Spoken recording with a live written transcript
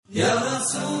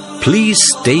Please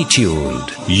stay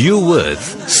tuned. You're with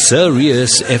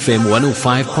Sirius FM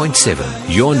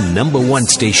 105.7, your number one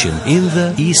station in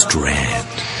the East Rand.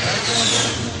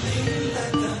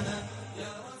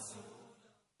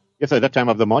 Yes, at that time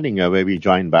of the morning where we're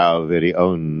joined by our very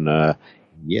own,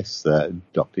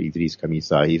 Dr. Idries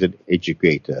Khamissa. He's an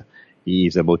educator.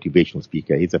 He's a motivational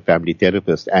speaker. He's a family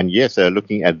therapist. And yes,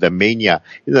 looking at the mania.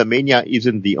 The mania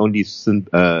isn't the only symptom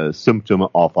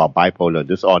of our bipolar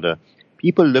disorder.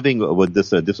 People living with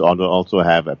this disorder also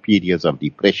have periods of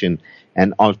depression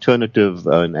and alternative,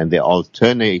 and they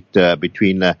alternate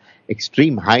between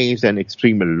extreme highs and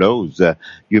extreme lows.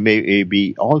 You may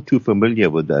be all too familiar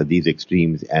with these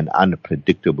extremes and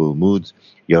unpredictable moods.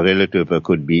 Your relative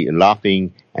could be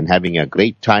laughing and having a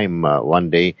great time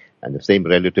one day, and the same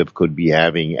relative could be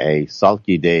having a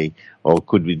sulky day, or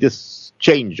could be just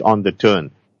change on the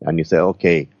turn. And you say,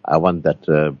 okay, I want that,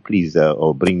 please,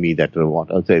 or bring me that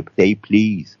reward. I'll say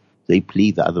please,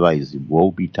 otherwise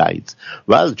woe betides.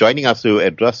 Well, joining us to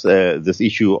address this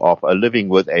issue of living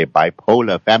with a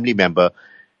bipolar family member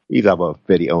is our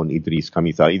very own Idries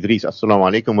Khamissa. Idries, assalamu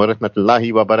alaikum wa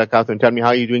rahmatullahi wa barakatuh. And tell me, how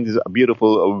are you doing this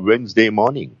beautiful Wednesday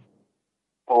morning?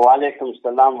 Wa alaikum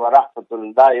salam wa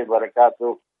rahmatullahi wa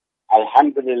barakatuh.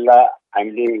 Alhamdulillah,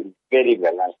 I'm doing very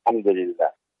well.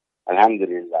 Alhamdulillah.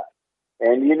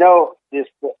 And you know, this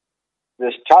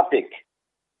topic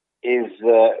is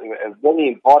a very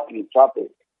important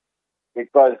topic,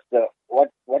 because what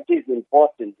is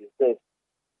important is this,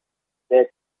 that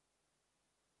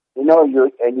you know,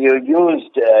 you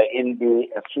used in the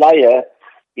flyer,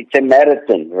 it's a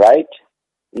marathon, right?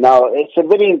 Now, it's a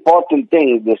very important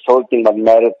thing, this whole thing of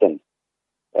marathon.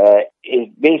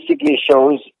 It basically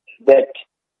shows that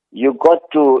it's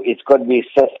got to be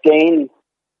sustained.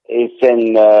 It's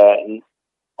an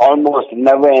almost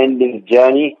never-ending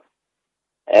journey,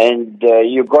 and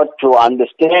you got to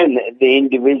understand the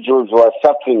individuals who are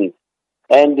suffering.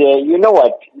 And you know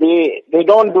what? They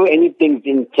don't do anything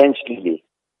intentionally,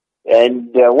 and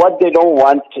what they don't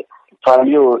want from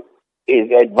you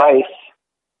is advice.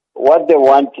 What they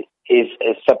want is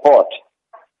support,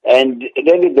 and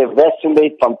really they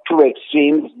vacillate from two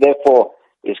extremes. Therefore,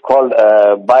 it's called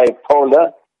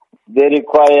bipolar. They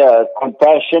require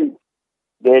compassion.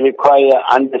 They require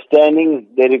understanding.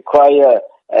 They require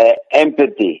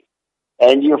empathy.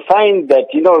 And you find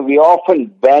that, you know, we often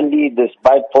bandy this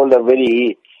bipolar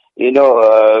very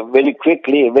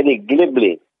quickly, very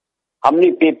glibly. How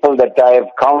many people that I have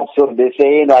counseled, they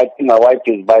say, you know, I think my wife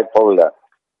is bipolar.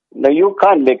 No, you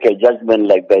can't make a judgment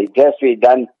like that. It has to be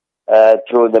done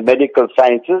through the medical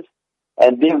sciences,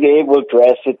 and they'll be able to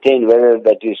ascertain whether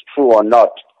that is true or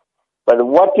not. But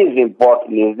what is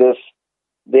important is this: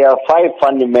 there are 5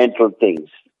 fundamental things.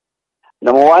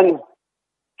 Number 1,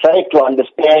 try to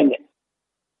understand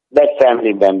that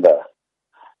family member.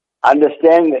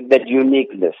 Understand that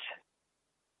uniqueness.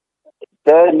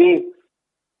 Thirdly,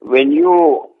 when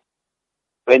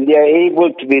they are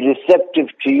able to be receptive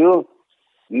to you,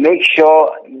 make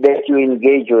sure that you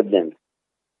engage with them.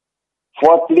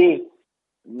 Fourthly,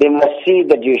 they must see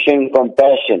that you're showing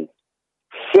compassion.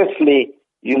 Fifthly,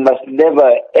 you must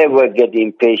never ever get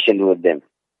impatient with them.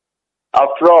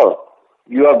 After all,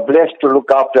 you are blessed to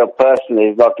look after a person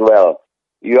who is not well.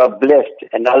 You are blessed,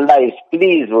 and Allah is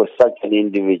pleased with such an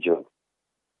individual.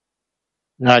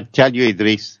 I tell you,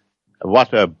 Idris,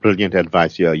 what a brilliant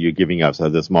advice you're giving us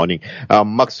this morning.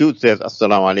 Maqsood says,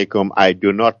 Assalamu alaikum. I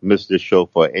do not miss the show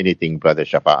for anything, Brother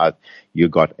Shafa'at. You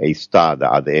got a star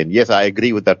the other end. Yes, I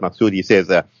agree with that, Maqsood. He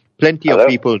says, plenty Hello? Of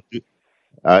people...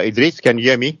 Idris, can you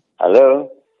hear me?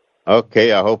 Hello?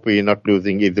 Okay, I hope we're not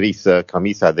losing Idris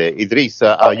Khamissa there. Idris,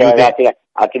 are you there?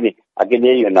 I can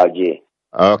hear you now, G.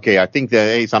 Okay, I think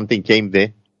something came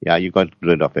there. Yeah, you got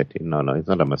rid of it. No, it's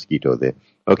not a mosquito there.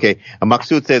 Okay,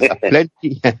 Maqsood says,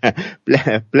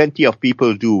 plenty of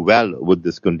people do well with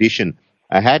this condition.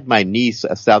 I had my niece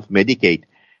self-medicate,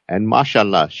 and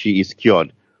mashallah, she is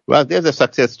cured. Well, there's a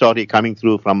success story coming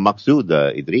through from Maqsood,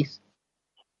 Idris.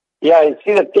 Yeah,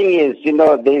 see, the thing is, you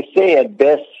know, they say at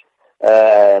best,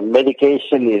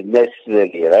 medication is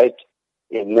necessary, right?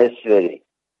 Is necessary.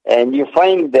 And you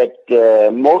find that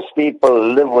most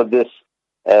people live with this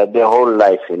their whole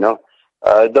life, you know.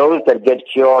 Those that get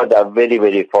cured are very,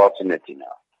 very fortunate, you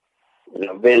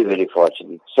know, very, very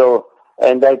fortunate. So,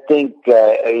 and I think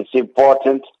it's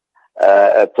important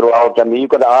throughout. I mean, you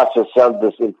got to ask yourself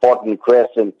this important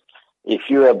question: if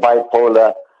you are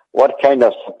bipolar, what kind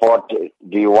of support do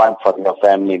you want from your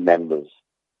family members?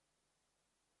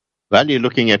 Well, you're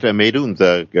looking at Meirun's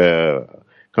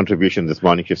contribution this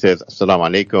morning. She says, Assalamu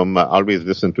alaikum. Always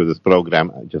listen to this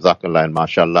program. Jazakallah and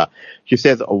mashallah. She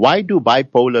says, why do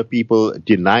bipolar people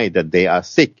deny that they are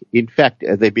sick? In fact,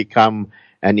 they become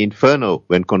an inferno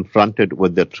when confronted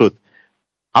with the truth.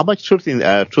 How much truth in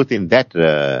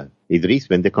that, Idries?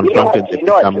 When they're confronted, they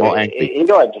become more angry.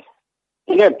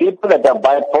 People that are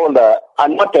bipolar are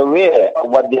not aware of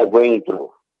what they are going through.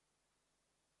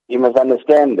 You must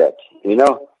understand that,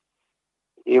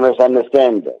 You must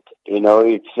understand that.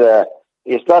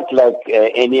 It's not like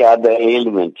any other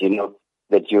ailment,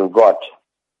 that you've got.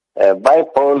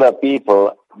 Bipolar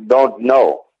people don't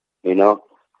know,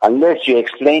 unless you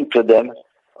explain to them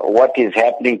what is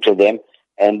happening to them,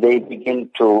 and they begin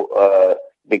to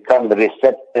become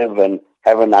receptive and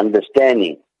have an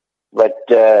understanding. But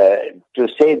to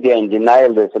say they're in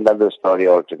denial is another story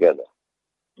altogether.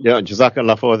 Yeah,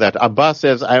 Jazakallah for that. Abbas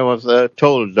says, I was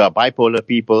told bipolar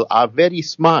people are very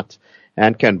smart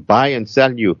and can buy and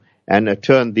sell you and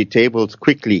turn the tables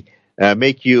quickly,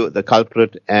 make you the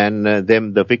culprit and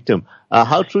them the victim.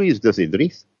 How true is this,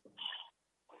 Idries?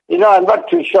 I'm not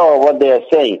too sure what they are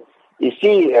saying. You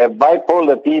see,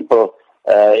 bipolar people,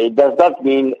 it does not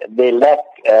mean they lack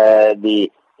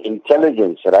the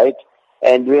intelligence, right?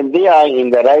 And when they are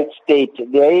in the right state,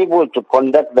 they are able to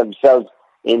conduct themselves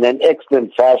in an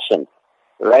excellent fashion,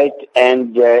 right?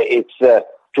 And it's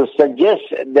to suggest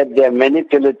that they're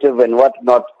manipulative and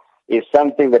whatnot is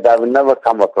something that I've never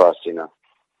come across,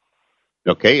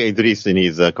 Okay, Idris in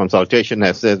his consultation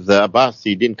has said, Abbas,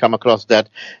 he didn't come across that.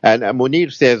 And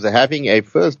Munir says, having a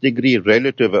first-degree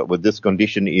relative with this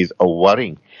condition is a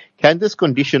worrying. Can this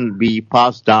condition be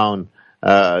passed down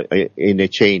in a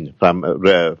chain from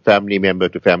family member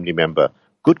to family member?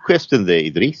 Good question there,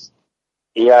 Idris.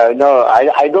 Yeah, no,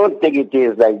 I don't think it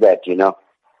is like that,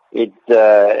 It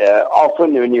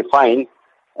often when you find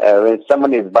when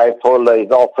someone is bipolar,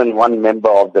 it's often one member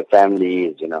of the family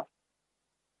is,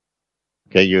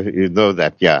 Okay, you know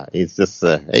that, yeah. It's just,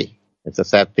 it's a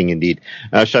sad thing indeed.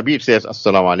 Shabir says,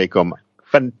 Assalamu alaikum.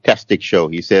 Fantastic show.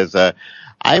 He says,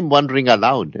 I'm wondering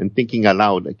aloud and thinking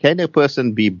aloud, can a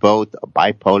person be both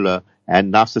bipolar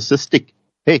and narcissistic?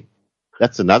 Hey,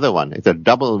 that's another one. It's a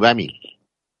double whammy.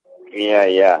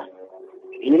 Yeah.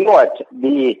 You know what?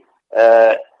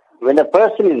 When a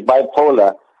person is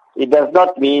bipolar, it does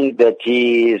not mean that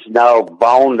he is now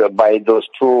bound by those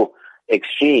two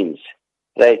extremes,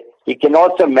 right? He can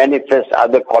also manifest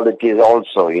other qualities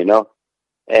also,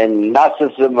 and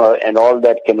narcissism and all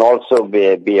that can also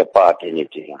be a part in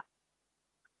it.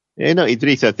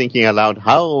 Idris, thinking aloud,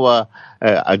 how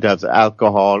does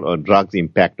alcohol or drugs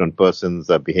impact on persons'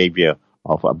 behavior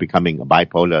of becoming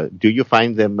bipolar? Do you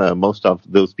find them, most of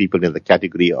those people in the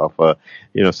category of,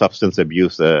 substance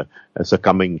abuse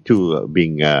succumbing to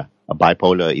being a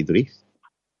bipolar, Idris?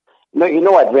 No, you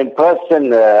know what? When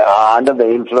person are under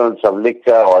the influence of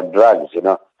liquor or drugs,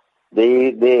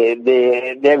 they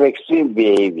have extreme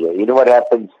behavior. You know what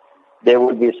happens? They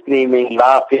would be screaming,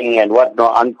 laughing, and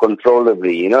whatnot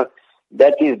uncontrollably.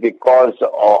 That is because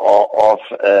of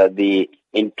the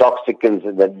intoxicants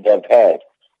that they have had.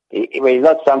 It's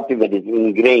not something that is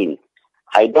ingrained.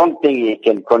 I don't think it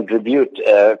can contribute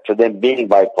to them being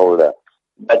bipolar,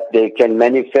 but they can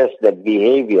manifest that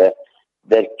behavior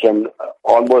that can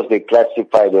almost be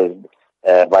classified as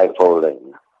bipolar.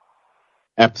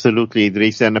 Absolutely,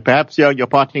 Idris. And perhaps your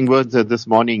parting words this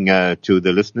morning to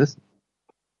the listeners?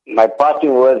 My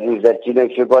parting words is that,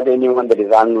 if you've got anyone that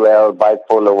is unwell,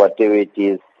 bipolar, whatever it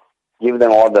is, give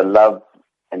them all the love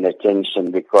and attention,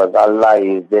 because Allah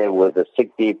is there with the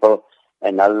sick people,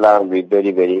 and Allah will be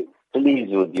very, very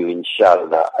pleased with you,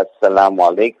 inshallah. Assalamu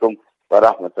alaikum wa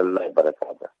rahmatullahi wa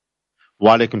barakatuh.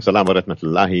 Wa alaikum salam wa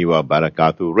rahmatullahi wa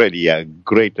barakatuh. Really a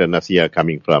great nasiyah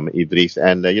coming from Idris.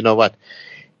 And you know what?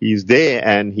 He's there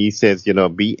and he says,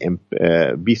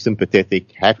 be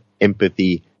sympathetic, have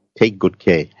empathy, take good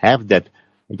care, have that,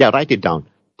 write it down,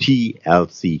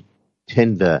 TLC,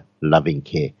 tender, loving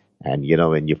care. And,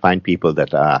 when you find people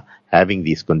that are having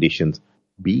these conditions,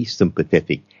 be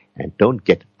sympathetic and don't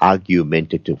get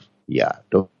argumentative. Yeah,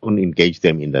 don't engage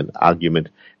them in an argument,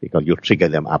 because you'll trigger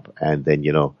them up, and then,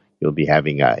 you'll be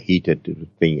having a heated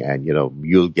thing, and,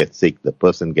 you'll get sick, the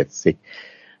person gets sick.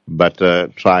 But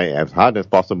try as hard as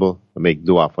possible to make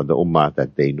dua for the ummah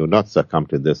that they do not succumb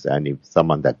to this. And if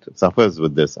someone that suffers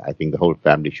with this, I think the whole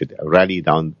family should rally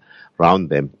down around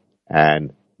them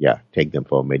and take them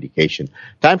for medication.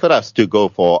 Time for us to go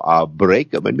for our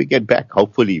break. When we get back,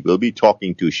 hopefully we'll be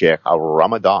talking to Sheikh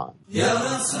Ramadan.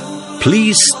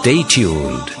 Please stay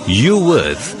tuned. You're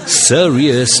with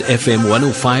Sirius FM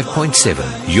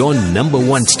 105.7, your number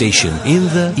one station in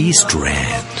the East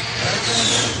Rand.